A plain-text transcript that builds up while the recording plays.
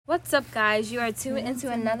What's up, guys? You are tuned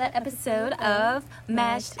into another episode of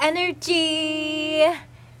Mashed Energy.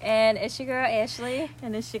 And it's your girl, Ashley.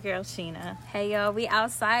 And it's your girl, Sheena. Hey, y'all. We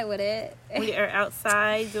outside with it. We are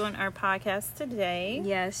outside doing our podcast today.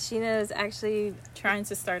 Yes, Sheena is actually trying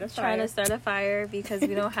to start a fire. Because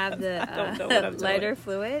we don't have the lighter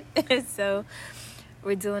fluid. So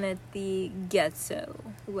we're doing it the ghetto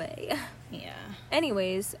way. Yeah.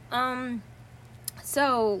 Anyways,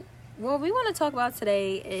 so what we want to talk about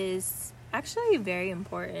today is actually very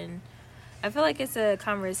important. I feel like it's a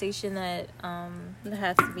conversation that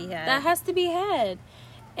has to be had. That has to be had.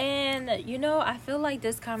 And, I feel like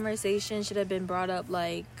this conversation should have been brought up,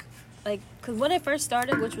 because when it first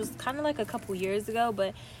started, which was kind of like a couple years ago,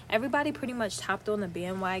 but everybody pretty much hopped on the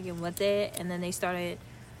bandwagon with it, and then they started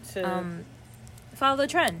to follow the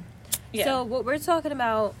trend. Yeah. So what we're talking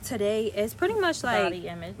about today is pretty much like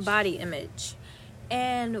body image.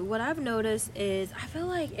 And what I've noticed is I feel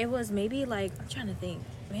like it was maybe like, I'm trying to think,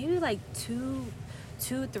 maybe like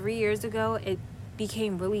 3 years ago, it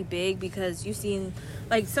became really big because you seen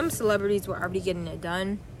like some celebrities were already getting it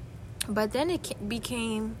done. But then it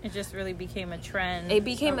just really became a trend. It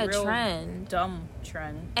became a trend. Dumb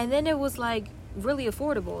trend. And then it was like really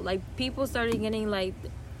affordable. Like people started getting like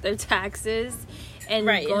their taxes and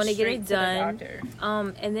going to get it done.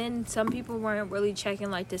 And then some people weren't really checking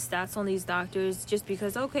like the stats on these doctors just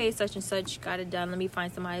because, okay, such and such got it done, let me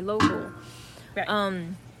find somebody local. Right.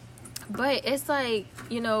 But it's like,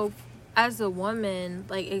 as a woman,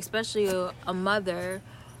 like especially a mother,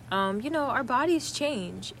 our bodies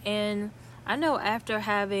change. And I know after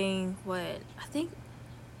having my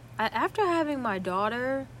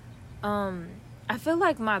daughter, I feel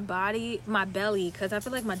like my belly, because I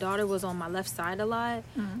feel like my daughter was on my left side a lot.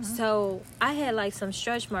 Mm-hmm. So I had like some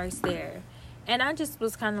stretch marks there. And I just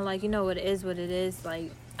was kind of like, it is what it is.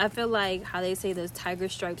 Like, I feel like how they say those tiger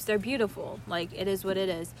stripes, they're beautiful. Like, it is what it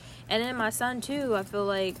is. And then my son too, I feel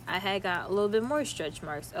like I had got a little bit more stretch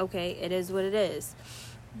marks. Okay, it is what it is.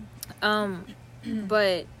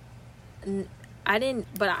 But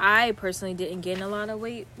I personally didn't gain a lot of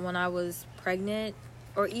weight when I was pregnant.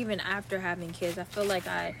 Or even after having kids. I feel like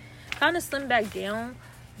I kind of slimmed back down.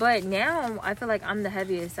 But now I feel like I'm the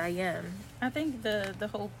heaviest I am. I think the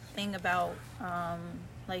whole thing about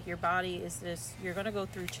like your body is this: you're going to go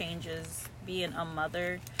through changes being a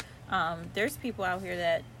mother. There's people out here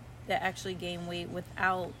that actually gain weight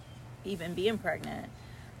without even being pregnant.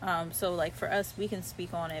 So like for us, we can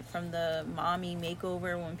speak on it from the mommy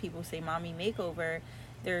makeover. When people say mommy makeover,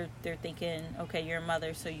 they're thinking, okay, you're a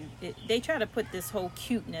mother, so they try to put this whole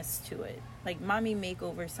cuteness to it. Like mommy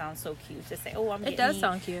makeover sounds so cute to say, it does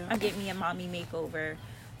sound cute. I'm getting me a mommy makeover.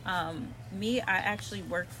 I actually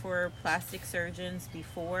worked for plastic surgeons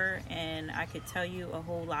before, and I could tell you a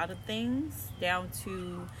whole lot of things, down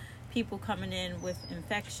to people coming in with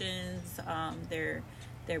infections, their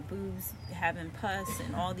boobs having pus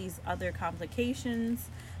and all these other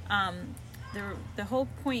complications. The whole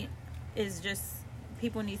point is just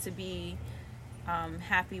people need to be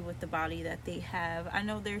happy with the body that they have. I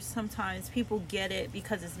know there's sometimes people get it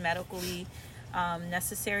because it's medically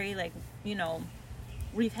necessary. Like,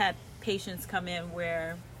 we've had patients come in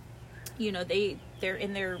where, they're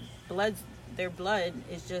in their blood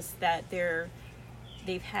is just that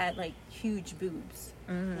they've had like huge boobs,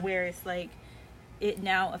 mm-hmm. where it's like it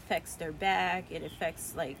now affects their back, it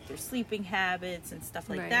affects like their sleeping habits and stuff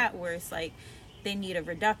like that, where it's like they need a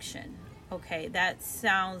reduction. Okay, that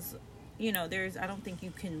sounds, I don't think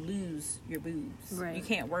you can lose your boobs. Right. You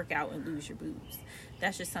can't work out and lose your boobs.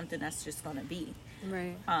 That's just something that's just going to be.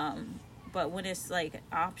 Right. But when it's like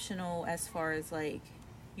optional, as far as like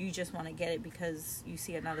you just want to get it because you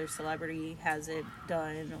see another celebrity has it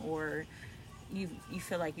done, or you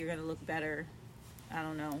feel like you're going to look better, I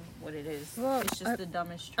don't know what it is. Well, it's just the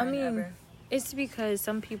dumbest trend ever. It's because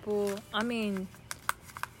some people, I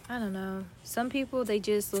don't know. Some people, they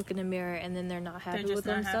just look in the mirror and then they're not happy with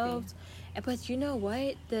themselves. But you know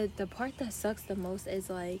what? The part that sucks the most is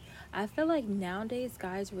like, I feel like nowadays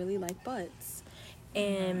guys really like butts.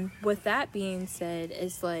 And with that being said,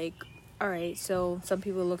 it's like, all right, so some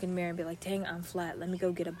people look in the mirror and be like, dang, I'm flat. Let me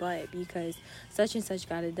go get a butt because such and such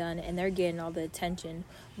got it done. And they're getting all the attention,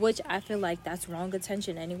 which I feel like that's wrong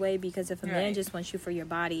attention anyway. Because if a man just wants you for your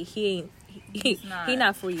body, he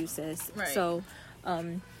not for you, sis. Right. So,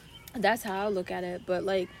 that's how I look at it. But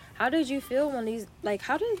like, how did you feel when did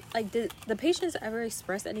the patients ever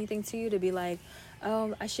express anything to you to be like,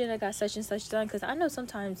 oh, I shouldn't have got such and such done? Because I know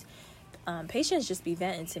sometimes patients just be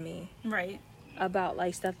venting to me about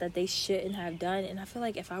like stuff that they shouldn't have done. And I feel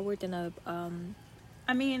like if I worked in a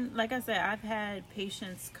like I said, I've had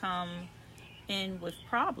patients come in with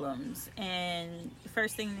problems. And the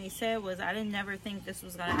first thing they said was, I didn't never think this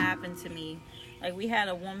was going to happen to me. Like, we had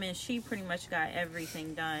a woman, she pretty much got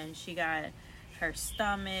everything done. She got her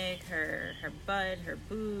stomach, her butt, her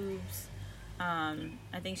boobs.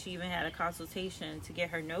 I think she even had a consultation to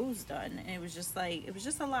get her nose done. And it was just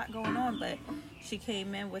a lot going on. But she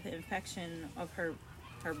came in with an infection of her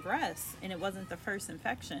breasts, and it wasn't the first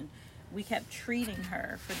infection. We kept treating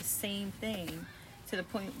her for the same thing to the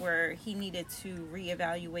point where he needed to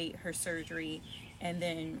reevaluate her surgery and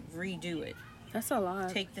then redo it. That's a lot.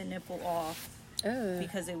 Take the nipple off.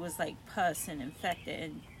 Because it was like pus and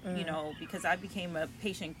infected. And, you know, because I became a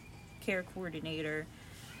patient care coordinator,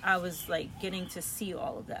 I was like getting to see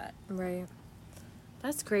all of that. Right.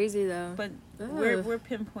 That's crazy though. But we're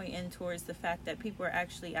pinpointing towards the fact that people are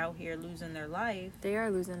actually out here losing their life. They are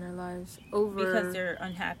losing their lives over because they're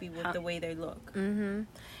unhappy with the way they look. Mm-hmm.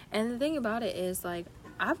 And the thing about it is, like,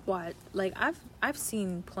 I've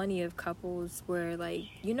seen plenty of couples where, like,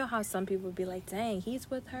 you know how some people would be like, dang, he's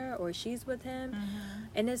with her or she's with him. Mm-hmm.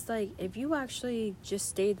 And it's like, if you actually just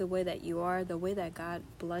stay the way that you are, the way that God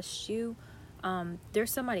blessed you,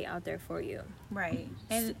 there's somebody out there for you. Right.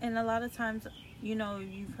 And a lot of times, you know,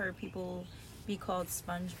 you've heard people be called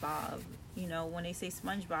SpongeBob. You know, when they say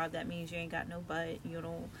SpongeBob, that means you ain't got no butt, you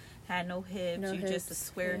don't have no hips, you're just a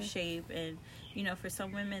square shape. And, you know, for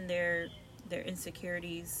some women, their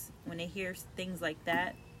insecurities, when they hear things like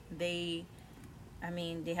that, they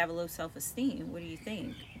have a low self-esteem. What do you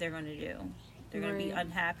think they're going to do? They're going to be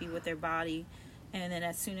unhappy with their body. And then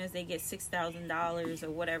as soon as they get $6,000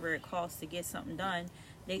 or whatever it costs to get something done,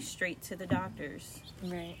 they straight to the doctors.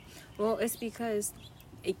 Right. Well, it's because,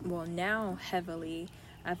 now heavily,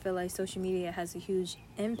 I feel like social media has a huge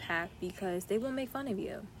impact because they will make fun of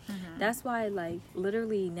you. Mm-hmm. That's why, like,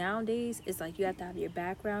 literally nowadays, it's like you have to have your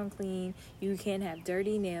background clean. You can't have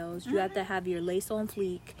dirty nails. You have to have your lace on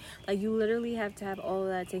fleek. Like, you literally have to have all of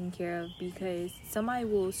that taken care of because somebody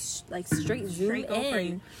will, straight zoom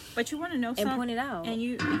in. But you want to know something? And point it out. And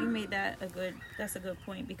you made that's a good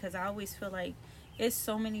point, because I always feel like it's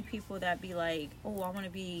so many people that be like, oh, I want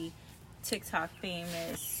to be TikTok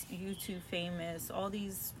famous, YouTube famous, all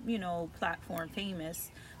these, you know, platform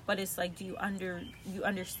famous, but it's like, do you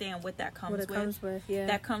understand what that comes with? Yeah.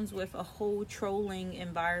 That comes with a whole trolling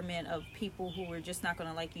environment of people who are just not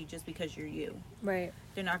going to like you just because you're you. Right.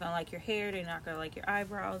 They're not going to like your hair, they're not going to like your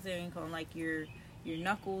eyebrows, they ain't going to like your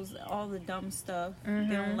knuckles, all the dumb stuff. Mm-hmm.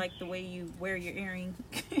 They don't like the way you wear your earring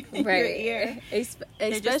in your ear.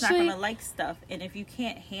 They're just not going to like stuff. And if you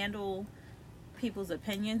can't handle people's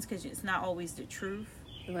opinions, because it's not always the truth,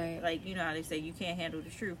 right? Like, you know how they say you can't handle the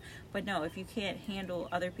truth, but no, if you can't handle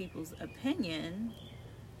other people's opinion,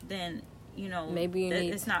 then, you know, maybe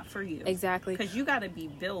it's not for you. Exactly, because you got to be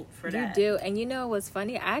built for that. You do. And you know what's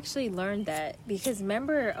funny, I actually learned that because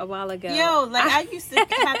remember a while ago, I used to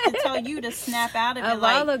have to tell you to snap out of it. A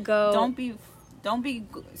while ago, don't be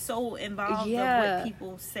so involved with what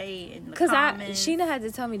people say in the comments. Sheena had to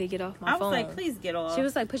tell me to get off my phone. I was like, please get off. She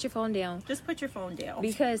was like, put your phone down. Just put your phone down.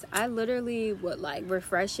 Because I literally would, like,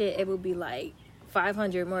 refresh it. It would be like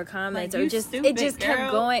 500 more comments, like, it just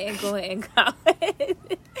kept going and going and going.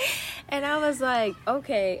 And I was like,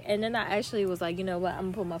 okay. And then I actually was like, you know what,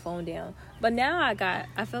 I'm gonna put my phone down. But now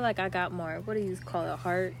I feel like I got more, what do you call it,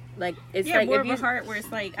 heart? Like, it's like more of a heart where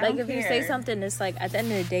it's like, I don't if care. You say something, it's like, at the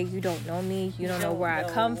end of the day, you don't know me, you don't know where I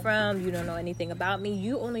come from, you don't know anything about me,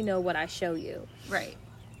 you only know what I show you. Right.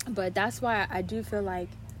 But that's why I do feel like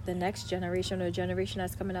the next generation, or the generation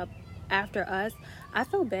that's coming up after us, I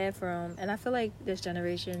feel bad for them. And I feel like this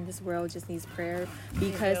generation, this world just needs prayer,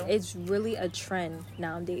 because it's really a trend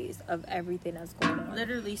nowadays of everything that's going on.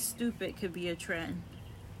 Literally, stupid could be a trend.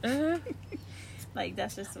 Mm-hmm. Like,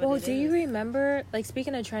 that's just what it is. Well, do you remember, like,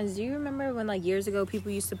 speaking of trends, do you remember when, like, years ago,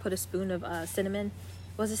 people used to put a spoon of cinnamon?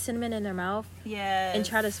 Was it cinnamon in their mouth? Yeah. And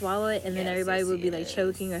try to swallow it, and then everybody would be, like,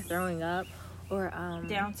 choking or throwing up. Or,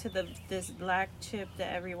 down to this black chip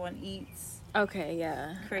that everyone eats. Okay,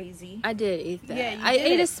 yeah. Crazy. I did eat that. Yeah, I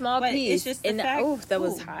ate a small piece. It's just the fact, that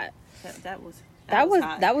was hot. That was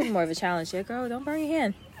hot. That was more of a challenge. Yeah, girl, don't burn your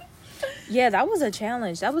hand. Yeah, that was a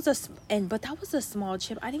challenge. But that was a small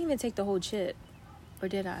chip. I didn't even take the whole chip. Or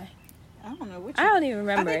did I? I don't know. I don't even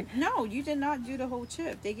remember. No, you did not do the whole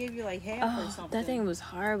chip. They gave you like half or something. That thing was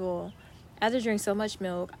horrible. I had to drink so much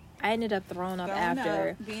milk. I ended up throwing up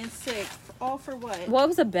after. Being sick. All for what? Well, it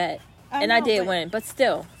was a bet. I did win, but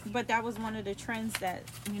still. But that was one of the trends that,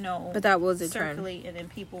 you know. But that was a trend. Circulated and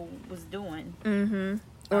people was doing.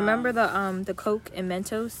 Mm-hmm. Remember the Coke and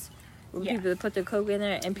Mentos? Where people put the Coke in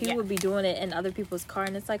there, and people would be doing it in other people's car,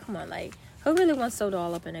 and it's like, come on, like, Who really wants soda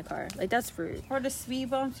all up in their car? Like, that's rude. Or the speed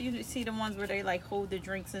bumps. You see the ones where they like hold the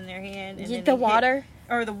drinks in their hand and then the water,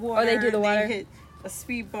 or the water. Or they do the water. They hit a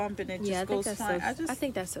speed bump and it just goes flying. I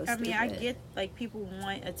think that's so stupid. I get like people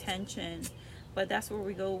want attention, but that's where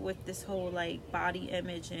we go with this whole like body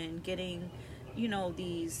image and getting, you know,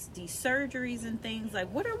 these surgeries and things.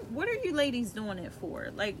 Like, what are you ladies doing it for?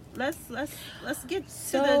 Like, let's get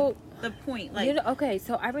to the point. Like, okay,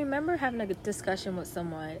 so I remember having a discussion with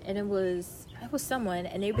someone, and it was someone,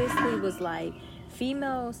 and they basically was like,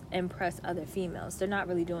 females impress other females. They're not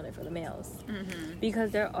really doing it for the males. Mm-hmm.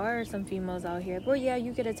 Because there are some females out here where, yeah,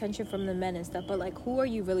 you get attention from the men and stuff, but like, who are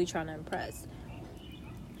you really trying to impress?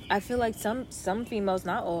 I feel like some females,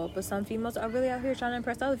 not all, but some females are really out here trying to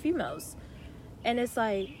impress other females. And it's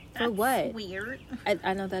like, for that's what? Weird.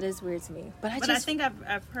 I know that is weird to me. But I think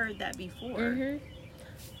I've heard that before.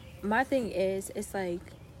 Mm-hmm. My thing is, it's like,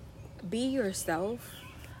 be yourself,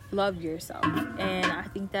 love yourself, and I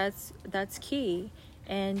think that's key.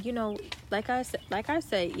 And you know, like I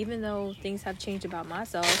say, even though things have changed about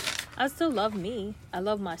myself, I still love me. I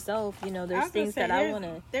love myself. You know, there's things that I want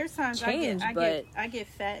to. There's times change, I get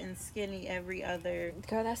fat and skinny every other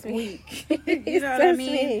week. You know what I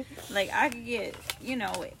mean? Like, I could get, you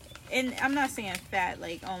know, and I'm not saying fat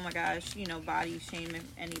like, oh my gosh, you know, body shaming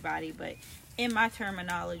anybody, but in my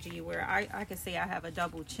terminology, where I could say I have a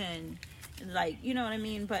double chin, like, you know what I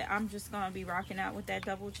mean? But I'm just gonna be rocking out with that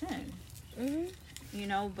double chin. Mm-hmm. You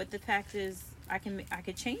know, but the fact is, I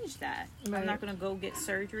could change that. Right. I'm not gonna go get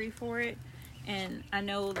surgery for it. And I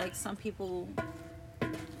know, like, some people,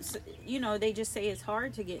 you know, they just say it's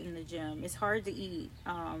hard to get in the gym. It's hard to eat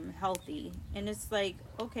healthy, and it's like,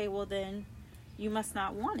 okay, well then, you must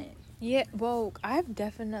not want it. Yeah, well, I've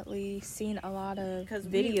definitely seen a lot of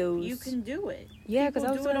videos. You can do it. Yeah, because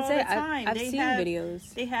I was going to say, I've seen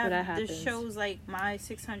videos. They have the shows like My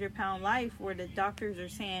 600-Pound Life, where the doctors are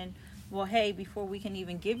saying, well, hey, before we can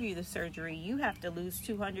even give you the surgery, you have to lose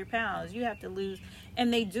 200 pounds. You have to lose,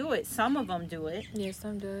 and they do it. Some of them do it. Yeah,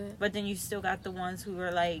 some do it. But then you still got the ones who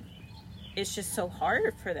are like, it's just so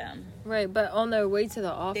hard for them. Right, but on their way to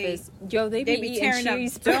the office, they be eating tearing up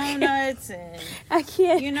donuts and I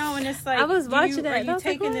can't. You know, and it's like, I was watching that. Are you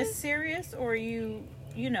taking this serious, or are you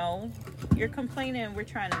know, you're complaining and we're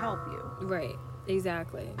trying to help you? Right,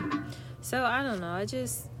 exactly. So I don't know. It's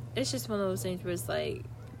just one of those things where it's like,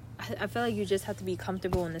 I feel like you just have to be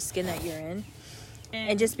comfortable in the skin that you're in,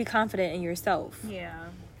 and just be confident in yourself. Yeah.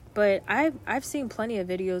 But I've seen plenty of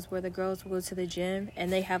videos where the girls will go to the gym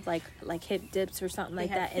and they have like hip dips or something like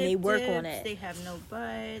that, and they work on it. They have no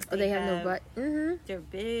butt. Or they have no butt. Mm-hmm. They're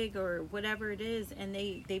big or whatever it is, and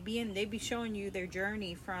they be showing you their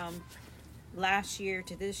journey from last year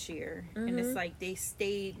to this year, mm-hmm. and it's like they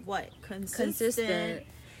stayed consistent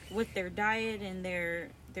with their diet and their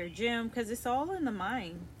gym, because it's all in the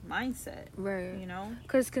mindset, right? You know,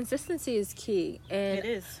 because consistency is key, and it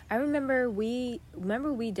is. I remember we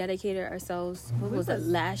dedicated ourselves. What was it,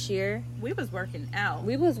 last year? We was working out.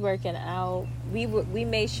 We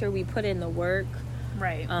made sure we put in the work,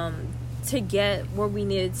 right? To get where we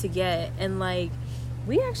needed to get, and like,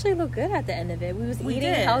 we actually looked good at the end of it. We was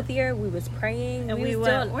eating healthier. We was praying, and we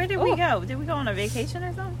went. Where did we go? Did we go on a vacation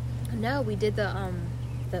or something? No, we did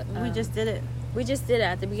we just did it. We just did it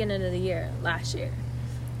at the beginning of the year, last year.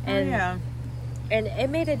 And, and it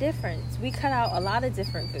made a difference. We cut out a lot of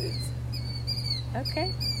different foods.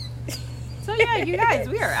 Okay. So, yeah, you guys,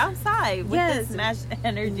 we are outside with this matched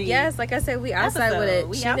energy. Yes, like I said, we outside with it.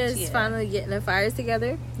 Sheena's finally getting the fires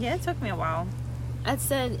together. Yeah, it took me a while. I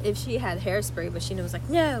said if she had hairspray, but Sheena was like,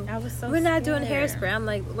 no, we're not doing hairspray. I'm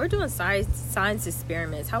like, we're doing science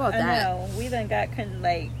experiments. How about that? I know. We done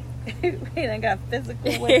got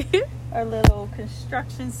physical with our little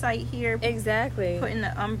construction site here. Exactly. Putting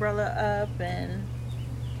the umbrella up, and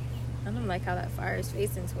I don't like how that fire is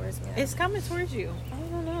facing towards me. It's coming towards you. I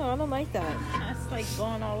don't know. I don't like that. It's like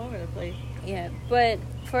going all over the place. Yeah, but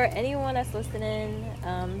for anyone that's listening,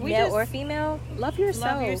 male or female, love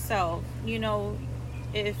yourself. Love yourself. You know,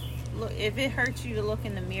 if it hurts you to look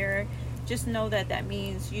in the mirror, just know that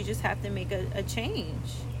means you just have to make a change.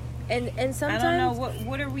 And sometimes, I don't know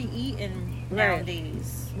what are we eating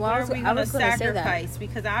nowadays. Well, what are we going to sacrifice?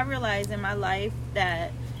 Because I realized in my life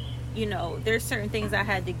that, you know, there's certain things I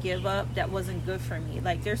had to give up that wasn't good for me.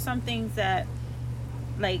 Like, there's some things that,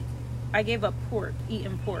 like, I gave up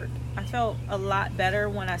eating pork. I felt a lot better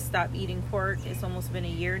when I stopped eating pork. It's almost been a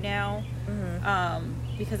year now. Mm-hmm.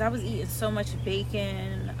 Because I was eating so much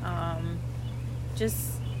bacon,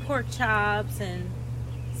 just pork chops and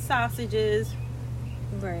sausages.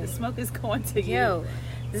 Right. The smoke is going to you.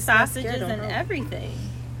 The sausages and everything.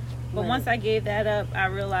 But once I gave that up, I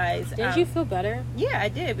realized. Did you feel better? Yeah, I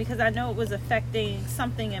did, because I know it was affecting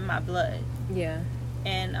something in my blood. Yeah.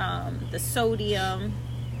 And the sodium,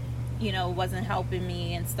 wasn't helping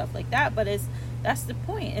me and stuff like that. But that's the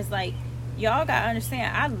point. It's like, y'all gotta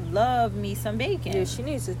understand, I love me some bacon. Yeah, she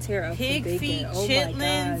needs to tear up pig some bacon. feet, Oh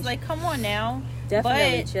chitlins, like, come on now.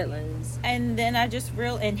 Definitely chitlins. And then I just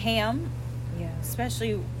and ham. Yeah.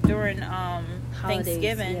 Especially during Holidays,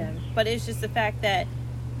 Thanksgiving. Yeah. But it's just the fact that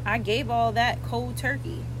I gave all that cold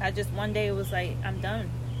turkey. I just one day was like, I'm done.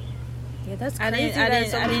 Yeah, that's crazy. I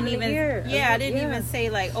didn't even say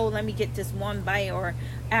like, oh, let me get this one bite, or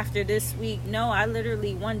after this week. No, I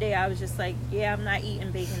literally one day I was just like, yeah, I'm not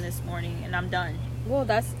eating bacon this morning, and I'm done. Well,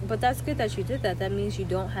 that's good that you did that. That means you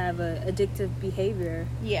don't have a addictive behavior.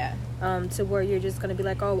 Yeah. To where you're just gonna be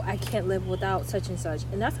like, oh, I can't live without such and such,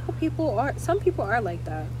 and that's how people are. Some people are like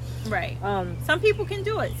that. Right. Some people can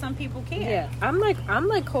do it. Some people can't. Yeah. I'm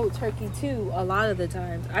like cold turkey too. A lot of the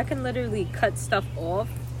times, I can literally cut stuff off.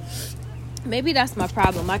 Maybe that's my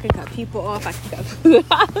problem. I can cut people off. I can cut food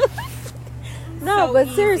off. No, so but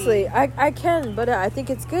easy. Seriously, I can. But I think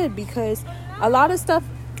it's good because a lot of stuff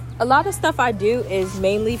I do is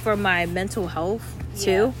mainly for my mental health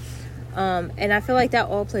too. Yeah. And I feel like that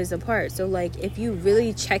all plays a part. So like, if you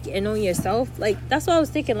really check in on yourself, like that's what I was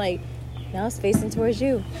thinking. Like, now it's facing towards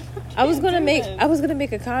you. I was gonna make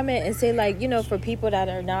a comment and say, like, for people that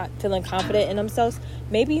are not feeling confident in themselves,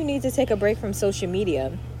 maybe you need to take a break from social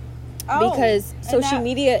media. Because social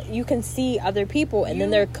media, you can see other people, and then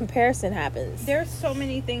their comparison happens. There's so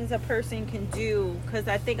many things a person can do, because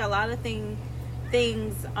I think a lot of things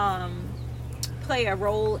play a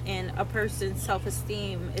role in a person's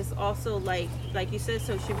self-esteem. It's also like you said,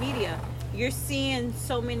 social media. You're seeing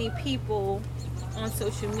so many people on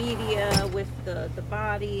social media with the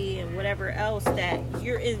body and whatever else that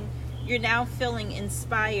you're now feeling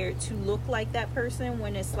inspired to look like that person,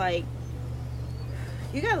 when it's like,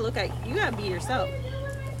 you gotta be yourself.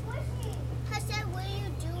 What do you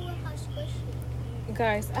do with her squishy?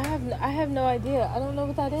 Guys, I have no idea. I don't know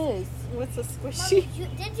what that is. What's a squishy? Mommy,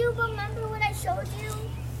 did you remember what I showed you?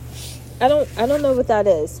 I don't know what that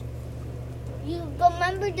is. You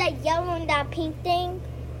remember that yellow and that pink thing?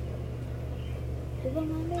 You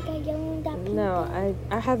remember that yellow and that pink thing? No,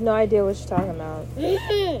 I have no idea what you're talking about.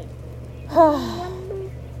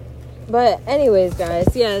 But anyways,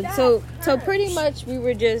 guys, yeah, so pretty much we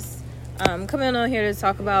were just coming on here to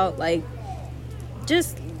talk about, like,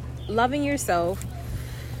 just loving yourself.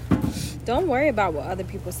 Don't worry about what other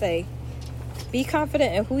people say. Be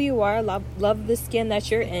confident in who you are. Love the skin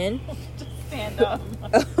that you're in. Just stand up.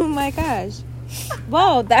 Oh my gosh.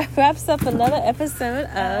 Well, that wraps up another episode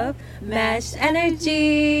of Mashed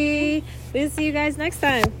Energy. We'll see you guys next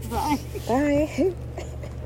time. Bye. Bye.